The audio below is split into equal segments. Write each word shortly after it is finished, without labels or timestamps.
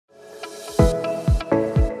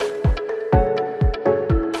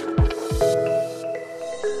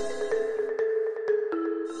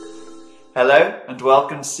Hello and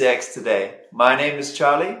welcome to CX Today. My name is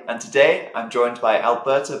Charlie and today I'm joined by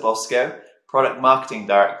Alberta Bosco, Product Marketing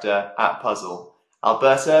Director at Puzzle.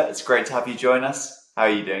 Alberta, it's great to have you join us. How are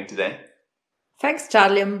you doing today? Thanks,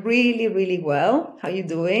 Charlie. I'm really well. How are you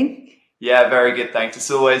doing? Yeah, very good, thanks. It's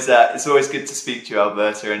always good to speak to you,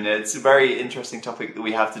 Alberta, and it's a very interesting topic that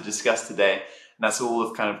we have to discuss today, and that's all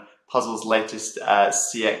of kind of Puzzle's latest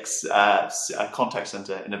CX contact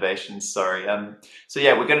center innovations. So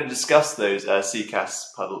yeah, we're going to discuss those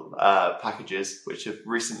CCaaS Puzzle packages, which have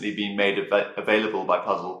recently been made available by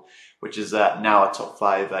Puzzle, which is now a top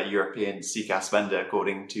 5 European CCaaS vendor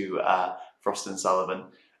according to Frost & Sullivan.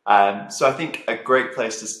 So I think a great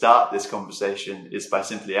place to start this conversation is by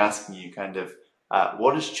simply asking you kind of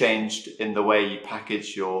what has changed in the way you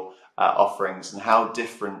package your offerings and how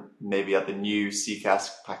different maybe are the new CCaaS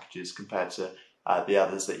packages compared to the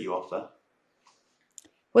others that you offer?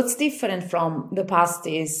 What's different from the past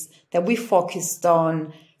is that we focused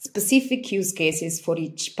on specific use cases for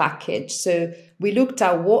each package. So we looked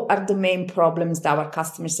at what are the main problems that our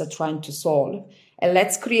customers are trying to solve, and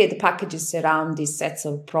let's create packages around these sets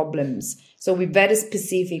of problems. So we're very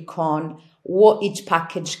specific on what each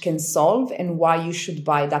package can solve and why you should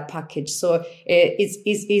buy that package. So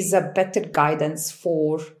it's a better guidance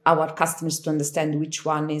for our customers to understand which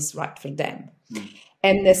one is right for them.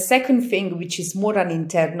 And the second thing, which is more an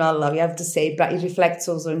internal, we have to say, but it reflects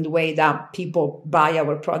also in the way that people buy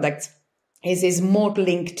our products, is more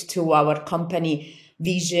linked to our company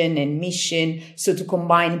vision and mission. So to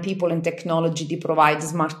combine people and technology to provide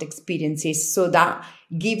smart experiences. So that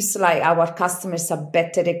gives our customers a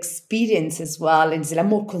better experience as well. And it's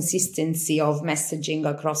more consistency of messaging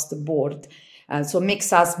across the board. So it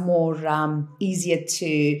makes us more easier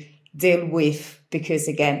to deal with, because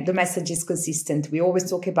again, the message is consistent. We always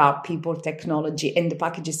talk about people, technology, and the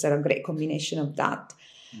packages are a great combination of that.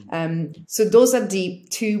 So those are the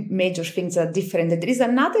two major things that are different. There is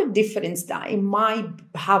another difference that it might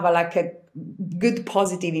have a good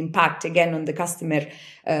positive impact again on the customer,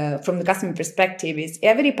 from the customer perspective, is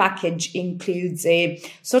every package includes a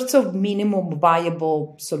sort of minimum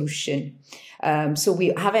viable solution. So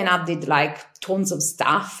we haven't added tons of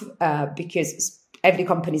stuff because every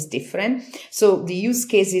company is different. So the use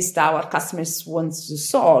cases that our customers want to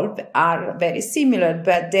solve are very similar,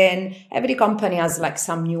 but then every company has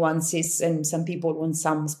some nuances and some people want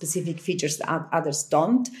some specific features that others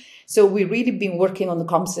don't. So we've really been working on the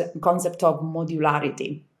concept of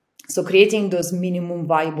modularity. So creating those minimum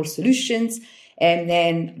viable solutions, and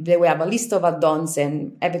then we have a list of add-ons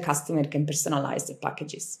and every customer can personalize the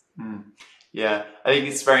packages. Yeah, I think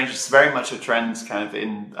it's very much a trend kind of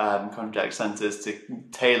in contact centers to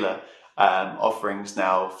tailor offerings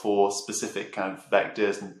now for specific kind of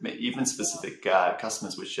vectors and even specific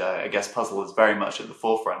customers, which I guess Puzzle is very much at the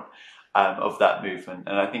forefront of that movement.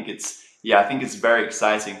 And I think it's very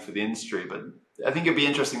exciting for the industry. But I think it'd be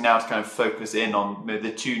interesting now to kind of focus in on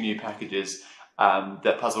the two new packages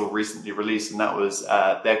that Puzzle recently released, and that was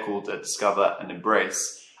they're called Discover and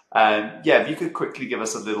Embrace. If you could quickly give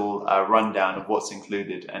us a little rundown of what's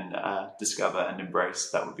included in Discover and Embrace,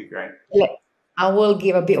 that would be great. Yeah, I will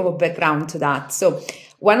give a bit of a background to that. So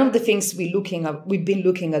one of the things we've been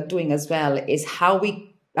looking at doing as well is how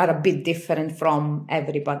we are a bit different from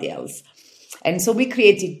everybody else. And so we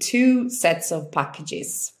created two sets of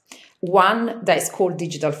packages. One that is called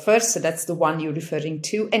Digital First, so that's the one you're referring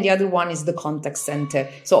to, and the other one is the Contact Center.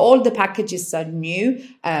 So all the packages are new,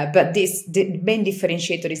 but the main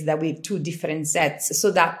differentiator is that we have two different sets, so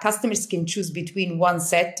that customers can choose between one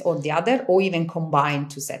set or the other, or even combine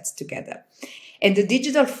two sets together. And the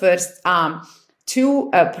Digital First, two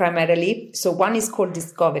primarily. So one is called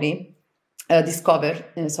Discover,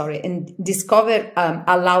 and Discover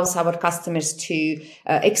allows our customers to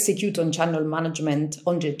execute on channel management,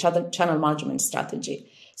 on the channel management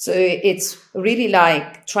strategy. So it's really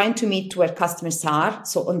trying to meet where customers are,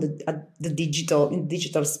 so on the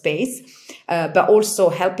digital space, but also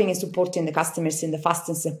helping and supporting the customers in the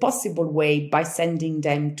fastest possible way by sending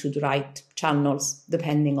them to the right channels,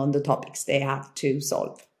 depending on the topics they have to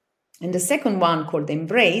solve. And the second one, called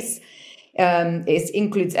Embrace,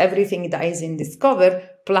 includes everything that is in Discover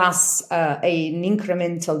plus an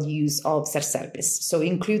incremental use of self-service. So it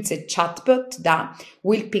includes a chatbot that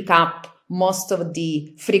will pick up most of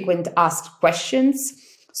the frequent asked questions.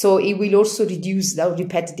 So it will also reduce the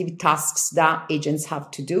repetitive tasks that agents have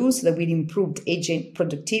to do. So that will improve agent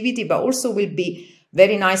productivity, but also will be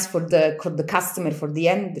very nice for the customer, for the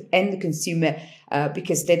end consumer,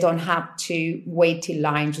 because they don't have to wait in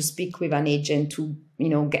line to speak with an agent to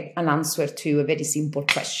get an answer to a very simple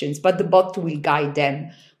questions, but the bot will guide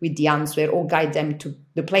them with the answer or guide them to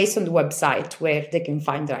the place on the website where they can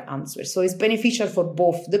find the right answer. So it's beneficial for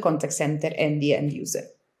both the contact center and the end user.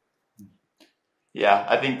 Yeah,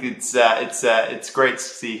 I think it's great to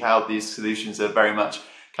see how these solutions are very much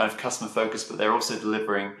kind of customer focused, but they're also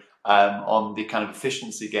delivering on the kind of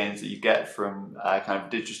efficiency gains that you get from kind of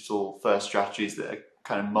digital first strategies that are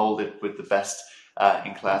kind of molded with the best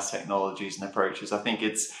in-class technologies and approaches. I think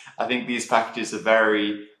these packages are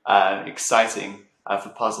very exciting for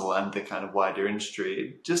Puzzle and the kind of wider industry.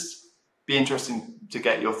 It'd just be interesting to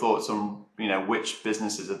get your thoughts on which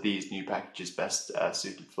businesses are these new packages best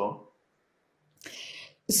suited for.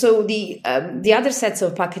 So the other sets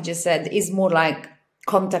of packages is more like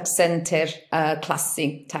contact center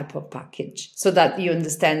classic type of package, so that you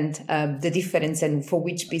understand the difference and for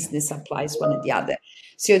which business applies one or the other.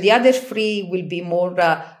 So the other three will be more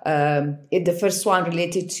the first one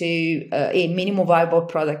related to a minimum viable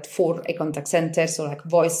product for a contact center, so like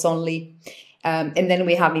voice only. And then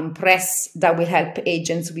we have Impress that will help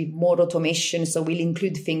agents with more automation. So we'll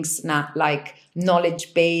include things like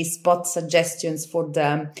knowledge base, bot suggestions for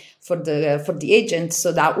the agent,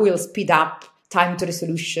 so that will speed up time to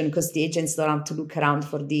resolution, because the agents don't have to look around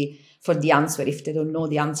for the answer if they don't know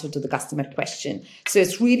the answer to the customer question. So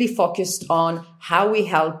it's really focused on how we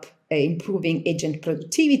help improving agent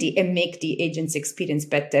productivity and make the agent's experience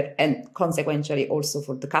better, and consequently also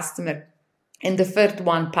for the customer. And the third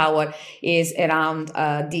one, Power, is around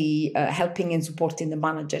the helping and supporting the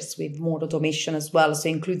managers with more automation as well. So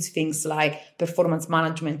it includes things like performance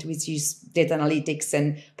management, which is data analytics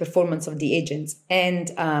and performance of the agents, and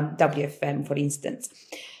WFM, for instance.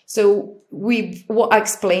 So what I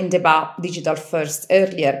explained about digital first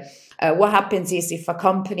earlier, what happens is if a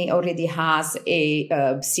company already has a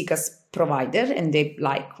CCaaS provider and they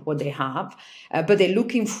like what they have, but they're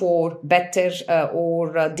looking for better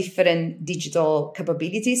or different digital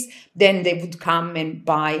capabilities, then they would come and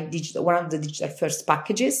buy one of the digital first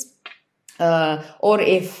packages. Or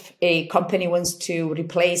if a company wants to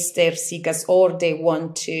replace their CCaaS, or they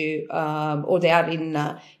want to, or they are in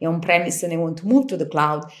on-premise and they want to move to the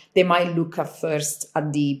cloud, they might look at first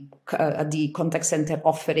at the contact center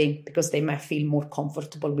offering, because they might feel more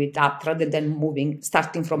comfortable with that rather than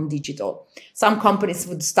starting from digital. Some companies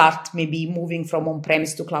would start maybe moving from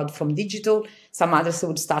on-premise to cloud from digital. Some others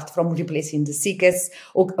would start from replacing the CCaaS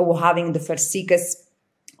or having the first CCaaS,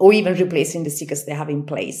 or even replacing the CCaaS they have in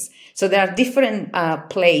place. So there are different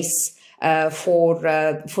places for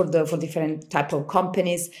different type of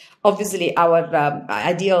companies. Obviously, our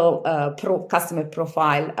ideal customer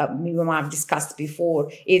profile, we might have discussed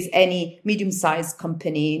before, is any medium-sized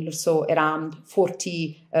company, so around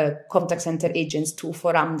 40 contact center agents to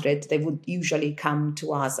 400. They would usually come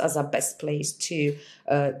to us as a best place to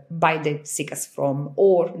buy the CCaaS from,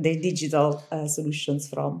 or the digital solutions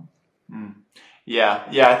from. Mm. Yeah,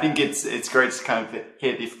 I think it's great to kind of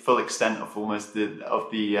hear the full extent of almost the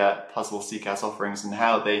Puzzle CCaaS offerings and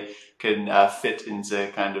how they can fit into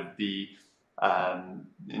kind of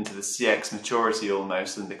into the CX maturity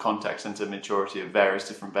almost, and the contact center maturity of various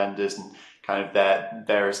different vendors and kind of their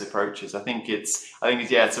various approaches. I think it's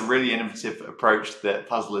a really innovative approach that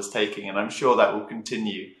Puzzle is taking, and I'm sure that will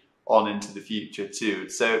continue on into the future too.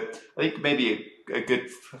 So I think maybe a good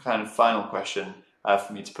kind of final question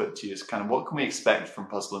for me to put to you is kind of what can we expect from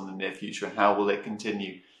Puzzle in the near future, and how will it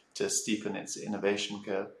continue to steepen its innovation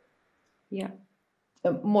curve? Yeah,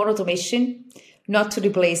 more automation, not to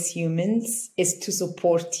replace humans, is to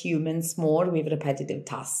support humans more with repetitive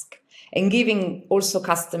tasks, and giving also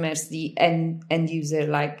customers, the end user,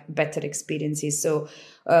 like better experiences. So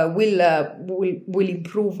we'll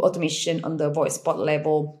improve automation on the voice bot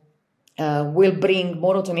level. We'll bring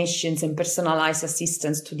more automations and personalized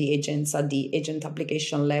assistance to the agents at the agent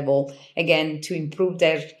application level, again, to improve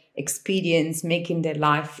their experience, making their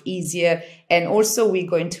life easier. And also we're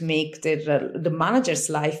going to make the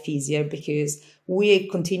manager's life easier, because we're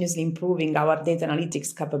continuously improving our data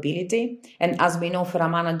analytics capability. And as we know, for a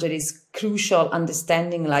manager, is crucial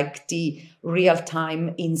understanding like the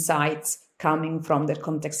real-time insights coming from their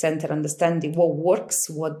contact center, understanding what works,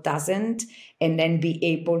 what doesn't, and then be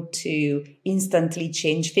able to instantly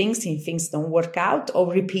change things if things don't work out,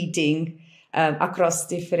 or repeating across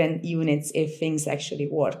different units if things actually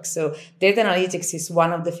work. So data analytics is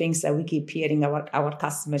one of the things that we keep hearing our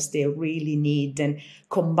customers they really need, and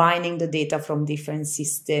combining the data from different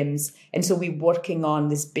systems. And so we're working on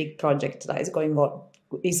this big project that is going on.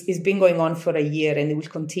 It's been going on for a year, and it will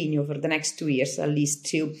continue for the next 2 years at least,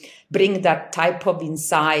 to bring that type of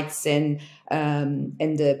insights and and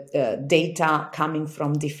the data coming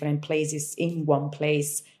from different places in one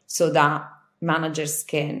place, so that managers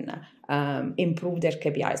can improve their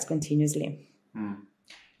KPIs continuously.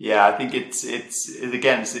 Yeah, I think it's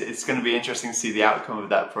going to be interesting to see the outcome of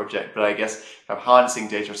that project. But I guess harnessing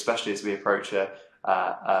data, especially as we approach a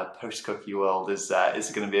post-cookie world, is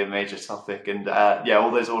going to be a major topic. And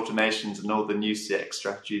all those automations and all the new CX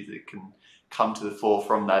strategies that can come to the fore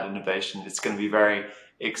from that innovation, it's going to be very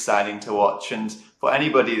exciting to watch. And for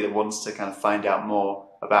anybody that wants to kind of find out more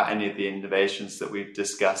about any of the innovations that we've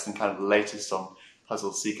discussed and kind of the latest on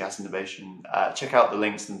Puzzle CCaaS innovation, check out the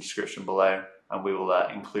links in the description below, and we will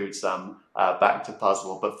include some back to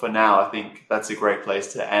Puzzle. But for now, I think that's a great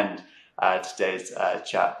place to end today's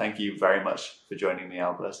chat. Thank you very much for joining me,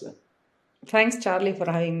 Alberta. Thanks, Charlie,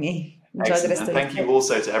 for having me. Enjoy the rest of the day. Thank you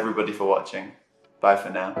also to everybody for watching. Bye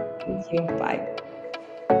for now. Thank you. Bye.